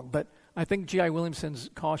is wrong. But I think G.I. Williamson's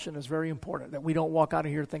caution is very important, that we don't walk out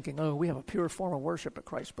of here thinking, oh, we have a pure form of worship at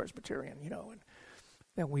Christ Presbyterian,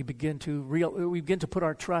 and we begin to put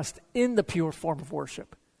our trust in the pure form of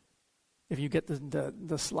worship. If you get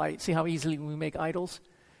the slight, see how easily we make idols?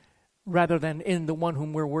 Rather than in the one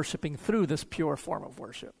whom we're worshiping through this pure form of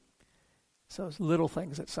worship. So it's little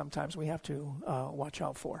things that sometimes we have to watch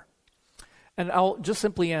out for. And I'll just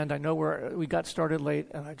simply end. I know we got started late,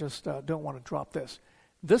 and I just don't want to drop this.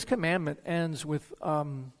 This commandment ends with,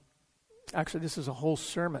 actually this is a whole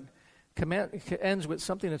sermon. It ends with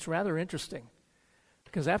something that's rather interesting.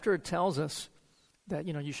 Because after it tells us that,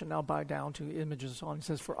 you should now bow down to images and so on, it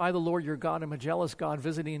says, "For I, the Lord your God, am a jealous God,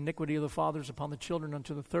 visiting iniquity of the fathers upon the children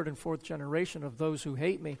unto the third and fourth generation of those who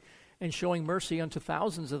hate me, and showing mercy unto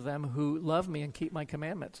thousands of them who love me and keep my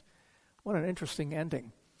commandments." What an interesting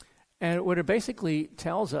ending. And what it basically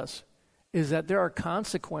tells us is that there are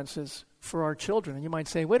consequences for our children. And you might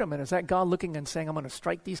say, wait a minute, is that God looking and saying, I'm going to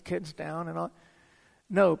strike these kids down and all?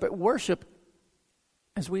 No, but worship,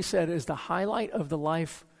 as we said, is the highlight of the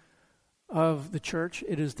life of the church.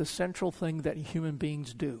 It is the central thing that human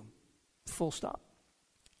beings do. Full stop.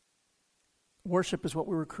 Worship is what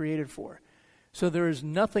we were created for. So there is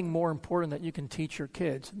nothing more important that you can teach your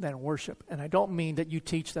kids than worship. And I don't mean that you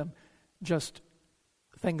teach them just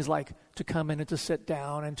things like to come in and to sit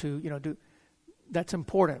down and to, do. That's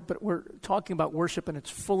important. But we're talking about worship in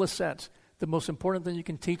its fullest sense. The most important thing you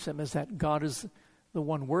can teach them is that God is the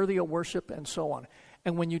one worthy of worship and so on.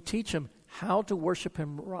 And when you teach them how to worship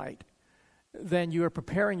him right, then you are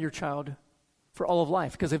preparing your child for all of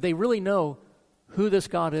life. Because if they really know who this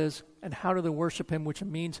God is and how do they worship him, which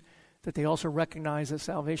means that they also recognize that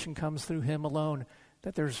salvation comes through him alone,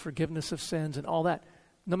 that there's forgiveness of sins and all that,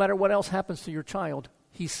 no matter what else happens to your child,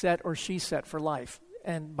 he's set or she's set for life.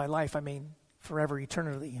 And by life, I mean forever,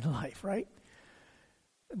 eternity in life, right?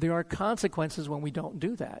 There are consequences when we don't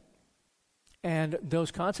do that. And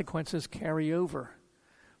those consequences carry over.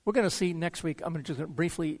 We're going to see next week, I'm going to just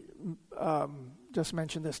briefly just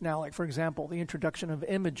mention this now. Like, for example, the introduction of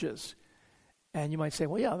images. And you might say,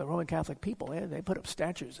 well, yeah, the Roman Catholic people, they put up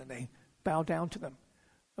statues and they bow down to them.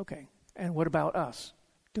 Okay, and what about us?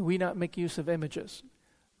 Do we not make use of images,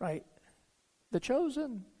 right? The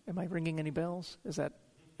Chosen, am I ringing any bells? Is that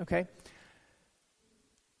okay?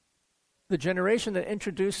 The generation that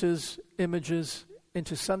introduces images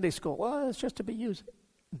into Sunday school, well, it's just to be used.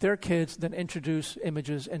 Their kids then introduce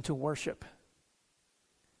images into worship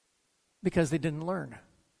because they didn't learn.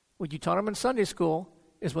 What you taught them in Sunday school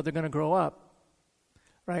is what they're going to grow up,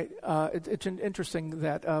 right? It's interesting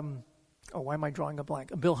that, why am I drawing a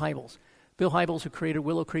blank? Bill Hybels, who created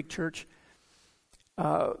Willow Creek Church,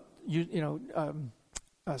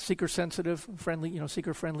 seeker-sensitive, friendly,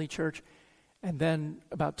 seeker-friendly church. And then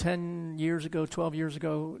about 10 years ago, 12 years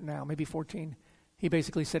ago now, maybe 14, he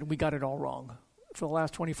basically said, we got it all wrong. For the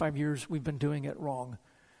last 25 years, we've been doing it wrong.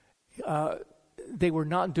 They were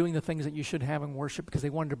not doing the things that you should have in worship because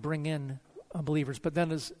they wanted to bring in unbelievers. But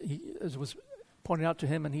then as was pointed out to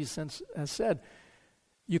him, and he since has said,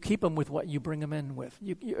 you keep them with what you bring them in with.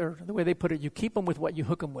 Or the way they put it, you keep them with what you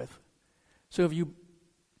hook them with. So if you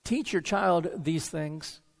teach your child these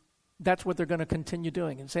things, that's what they're going to continue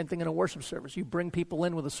doing. And same thing in a worship service. You bring people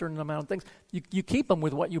in with a certain amount of things. You keep them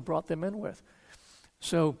with what you brought them in with.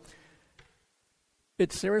 So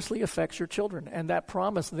it seriously affects your children. And that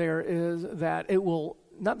promise there is that it will,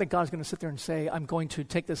 not that God's going to sit there and say, I'm going to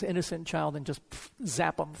take this innocent child and just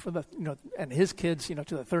zap him for the, and his kids, to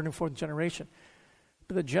the third and fourth generation.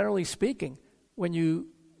 But that generally speaking, when you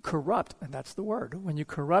corrupt, and that's the word, when you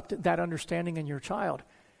corrupt that understanding in your child,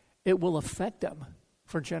 it will affect them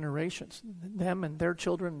for generations, them and their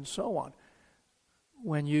children and so on.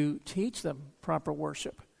 When you teach them proper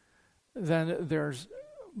worship, then there's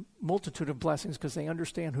multitude of blessings because they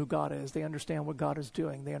understand who God is. They understand what God is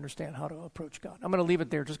doing. They understand how to approach God. I'm going to leave it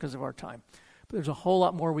there just because of our time. But there's a whole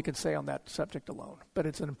lot more we could say on that subject alone. But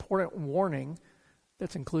it's an important warning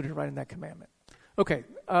that's included right in that commandment. Okay,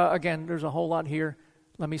 again, there's a whole lot here.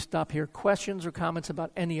 Let me stop here. Questions or comments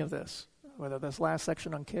about any of this, whether this last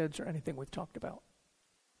section on kids or anything we've talked about?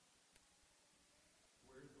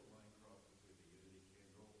 Where's the line crossed between the unity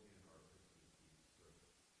candle and our Christmas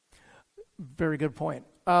Eve service? Very good point.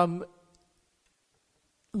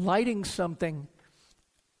 Lighting something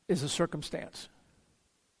is a circumstance.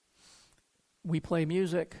 We play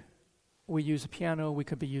music, we use a piano, we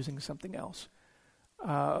could be using something else.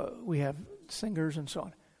 We have singers and so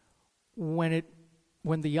on.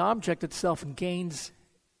 When the object itself gains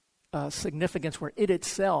significance where it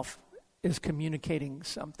itself is communicating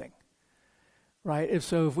something, right?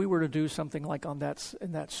 If we were to do something like in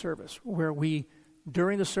that service, where we,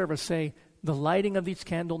 during the service, say, the lighting of each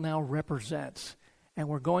candle now represents, and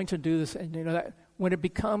we're going to do this, and that when it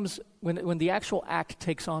becomes, when the actual act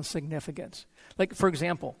takes on significance. Like, for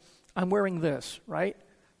example, I'm wearing this, right?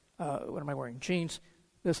 What am I wearing? Jeans,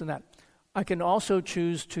 this and that. I can also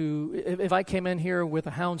choose to, if I came in here with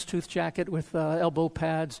a houndstooth jacket with elbow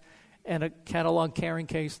pads and a catalog carrying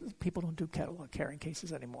case, people don't do catalog carrying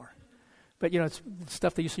cases anymore. But, it's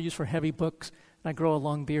stuff they used to use for heavy books, and I grow a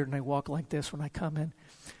long beard and I walk like this when I come in.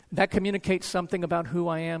 That communicates something about who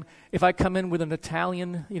I am. If I come in with an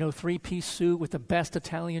Italian, three-piece suit with the best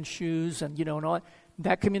Italian shoes and, and all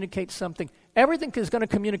that communicates something. Everything is going to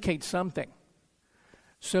communicate something.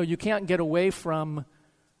 So you can't get away from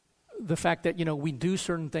the fact that, we do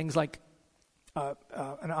certain things like,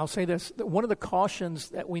 and I'll say this, that one of the cautions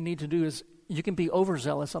that we need to do is you can be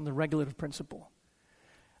overzealous on the regulative principle.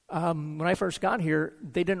 When I first got here,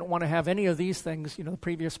 they didn't want to have any of these things. The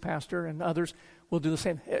previous pastor and others will do the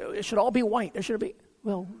same. It should all be white. It should be.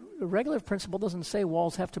 Well, the regulative principle doesn't say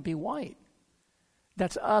walls have to be white.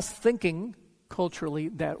 That's us thinking culturally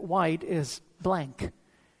that white is blank.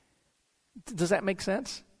 Does that make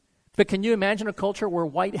sense? But can you imagine a culture where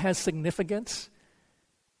white has significance?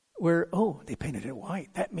 Where, they painted it white.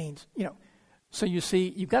 That means, So you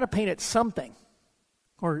see, you've got to paint it something.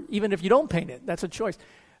 Or even if you don't paint it, that's a choice.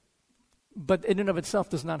 But in and of itself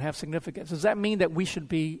does not have significance. Does that mean that we should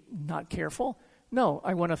be not careful? No,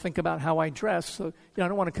 I want to think about how I dress. So I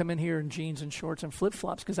don't want to come in here in jeans and shorts and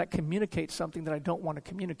flip-flops because that communicates something that I don't want to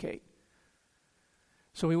communicate.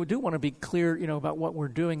 So we do want to be clear, about what we're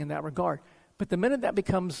doing in that regard. But the minute that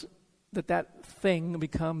becomes, that thing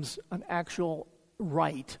becomes an actual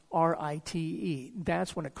right, R-I-T-E,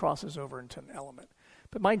 that's when it crosses over into an element.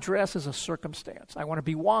 But my dress is a circumstance. I want to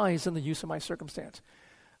be wise in the use of my circumstance.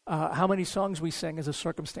 How many songs we sing is a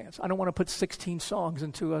circumstance. I don't want to put 16 songs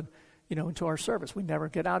into into our service. We never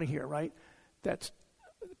get out of here, right?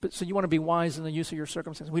 So you want to be wise in the use of your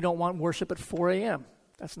circumstance. We don't want worship at 4 a.m.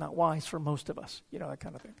 That's not wise for most of us, that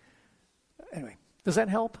kind of thing. Anyway, does that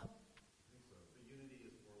help? I think so. The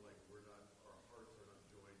unity is more like our hearts are not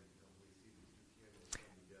joined until we see these two candles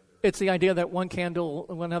come together. It's the idea that one candle,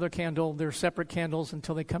 one other candle, they're separate candles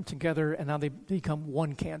until they come together, and now they become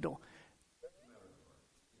one candle.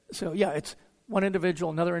 So, it's one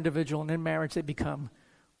individual, another individual, and in marriage they become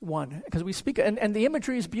one. Because we speak, and the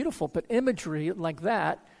imagery is beautiful, but imagery like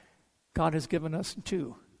that, God has given us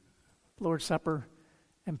too. Lord's Supper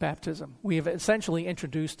and baptism. We have essentially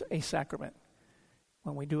introduced a sacrament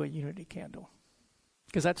when we do a unity candle.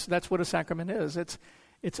 Because that's what a sacrament is.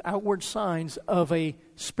 It's outward signs of a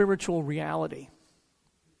spiritual reality.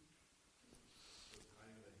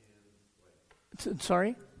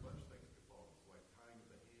 Sorry?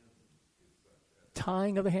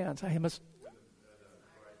 Tying of the hands.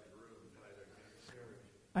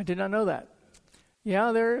 I did not know that.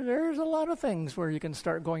 Yeah, there's a lot of things where you can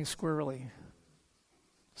start going squirrely.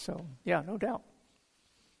 So, no doubt.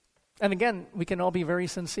 And again, we can all be very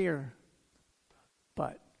sincere.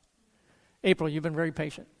 But, April, you've been very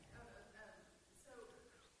patient.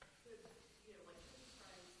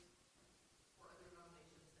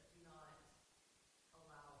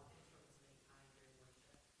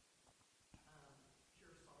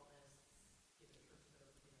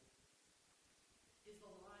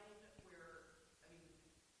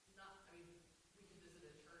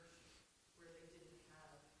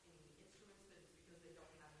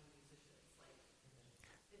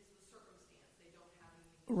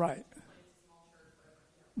 Right.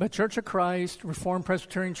 But Church of Christ, Reformed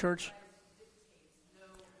Presbyterian Church.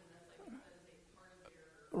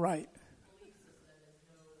 Right. So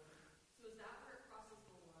is that where it crosses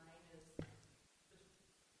the line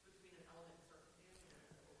between an element and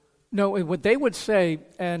circumstance? No, what they would say,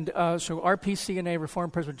 and so RPCNA,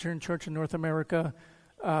 Reformed Presbyterian Church in North America,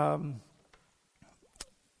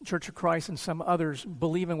 Church of Christ and some others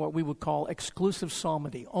believe in what we would call exclusive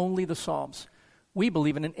psalmody, only the Psalms. We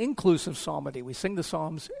believe in an inclusive psalmody. We sing the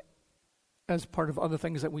Psalms as part of other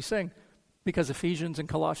things that we sing, because Ephesians and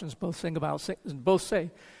Colossians both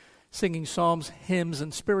say singing psalms, hymns,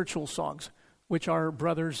 and spiritual songs, which our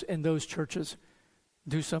brothers in those churches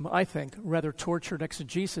do some, I think, rather tortured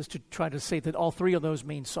exegesis to try to say that all three of those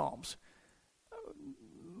mean psalms.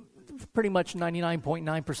 Pretty much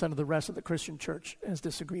 99.9% of the rest of the Christian church has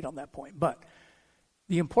disagreed on that point. But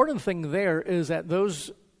the important thing there is that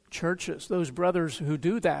those churches, those brothers who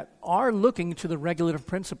do that, are looking to the regulative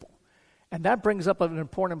principle. And that brings up an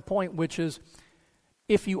important point, which is,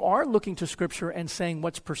 if you are looking to Scripture and saying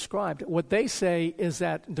what's prescribed, what they say is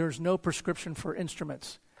that there's no prescription for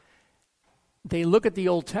instruments. they look at the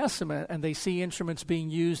Old Testament and they see instruments being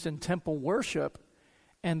used in temple worship,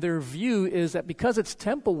 and their view is that because it's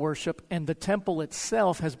temple worship and the temple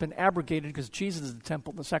itself has been abrogated because Jesus is the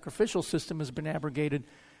temple, the sacrificial system has been abrogated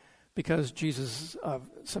because Jesus'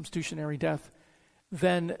 substitutionary death,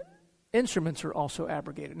 then instruments are also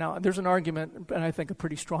abrogated. Now, there's an argument, and I think a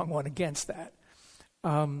pretty strong one, against that.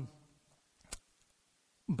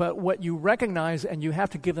 But what you recognize, and you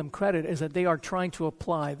have to give them credit, is that they are trying to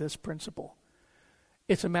apply this principle.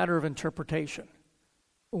 It's a matter of interpretation.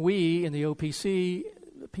 We in the OPC,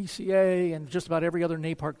 the PCA, and just about every other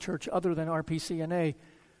NAPARC church other than RPCNA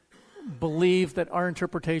believe that our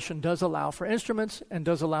interpretation does allow for instruments and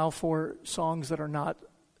does allow for songs that are not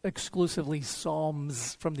exclusively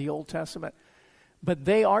psalms from the Old Testament. But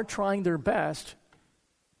they are trying their best,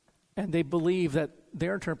 and they believe that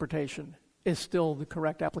their interpretation is still the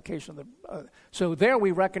correct application of the. So there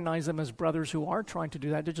we recognize them as brothers who are trying to do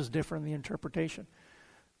that. They're just different in the interpretation.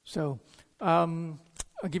 So I'll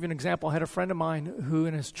give you an example. I had a friend of mine who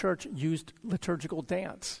in his church used liturgical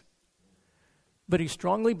dance. But he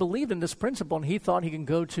strongly believed in this principle, and he thought he can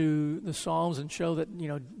go to the Psalms and show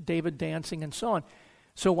that, David dancing and so on.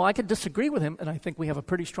 So while I could disagree with him, and I think we have a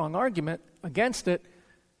pretty strong argument against it,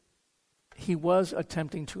 he was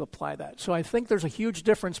attempting to apply that. So I think there's a huge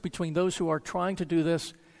difference between those who are trying to do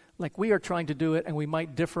this like we are trying to do it, and we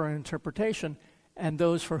might differ in interpretation, and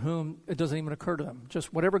those for whom it doesn't even occur to them.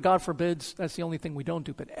 Just whatever God forbids, that's the only thing we don't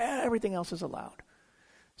do, but everything else is allowed.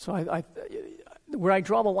 So where I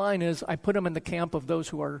draw the line is I put them in the camp of those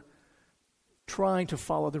who are trying to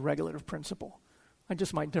follow the regulative principle. I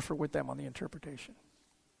just might differ with them on the interpretation.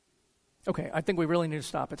 Okay, I think we really need to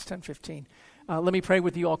stop. It's 10:15. Let me pray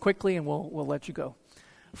with you all quickly, and we'll let you go.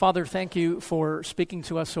 Father, thank you for speaking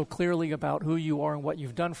to us so clearly about who you are and what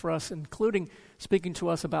you've done for us, including speaking to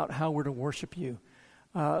us about how we're to worship you.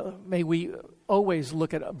 May we always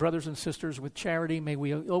look at brothers and sisters with charity. May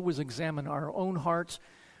we always examine our own hearts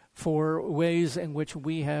for ways in which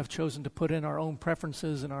we have chosen to put in our own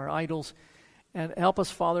preferences and our idols. And help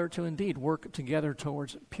us, Father, to indeed work together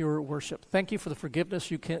towards pure worship. Thank you for the forgiveness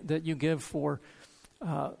that you give for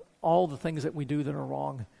all the things that we do that are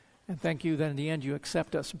wrong. And thank you that in the end you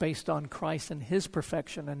accept us based on Christ and his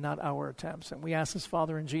perfection and not our attempts. And we ask this,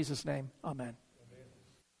 Father, in Jesus' name. Amen.